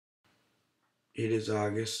It is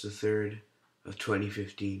August the 3rd of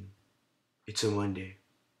 2015. It's a Monday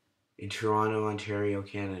in Toronto, Ontario,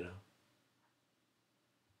 Canada.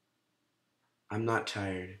 I'm not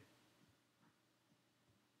tired.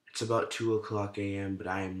 It's about 2 o'clock a.m., but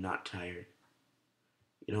I am not tired.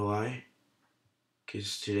 You know why?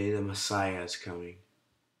 Because today the Messiah is coming.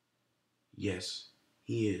 Yes,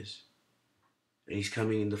 he is. And he's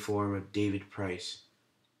coming in the form of David Price.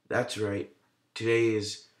 That's right. Today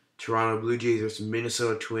is Toronto Blue Jays versus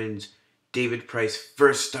Minnesota Twins. David Price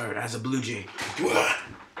first start as a Blue Jay. Yes.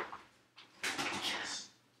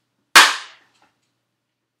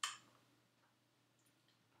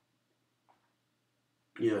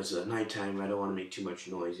 It's nighttime. I don't want to make too much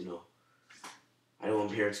noise, I don't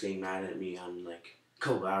want parents getting mad at me on, a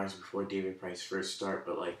couple hours before David Price first start,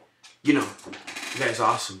 but, the guy's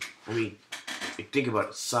awesome. I mean, think about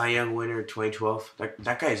it. Cy Young winner 2012.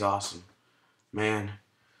 That guy's awesome. Man.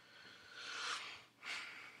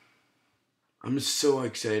 I'm so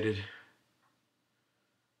excited.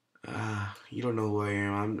 You don't know who I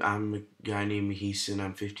am. I'm a guy named Maheson.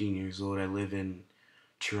 I'm 15 years old. I live in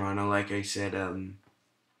Toronto, like I said. I'll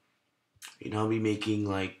be making,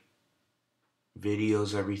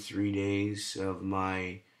 videos every 3 days of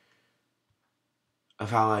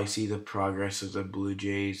how I see the progress of the Blue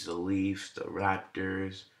Jays, the Leafs, the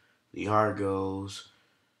Raptors, the Argos,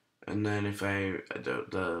 and then if the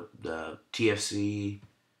TFC,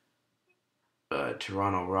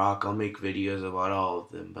 Toronto Rock. I'll make videos about all of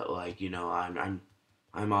them, but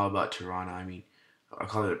I'm all about Toronto. I mean, I'll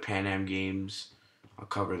cover the Pan Am games. I'll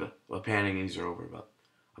cover Pan Am games are over, but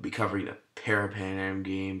I'll be covering the Para Pan Am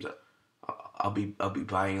games. I'll be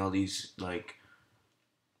buying all these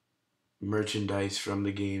merchandise from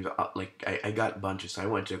the games. I got bunches. I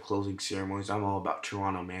went to closing ceremonies. I'm all about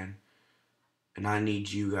Toronto, man, and I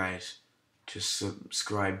need you guys to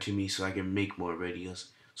subscribe to me so I can make more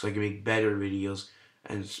videos, so I can make better videos,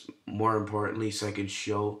 and more importantly, so I can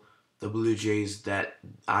show the Blue Jays that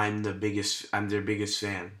I'm their biggest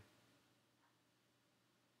fan.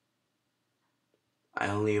 I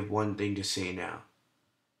only have one thing to say now,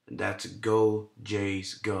 and that's go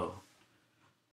Jays go.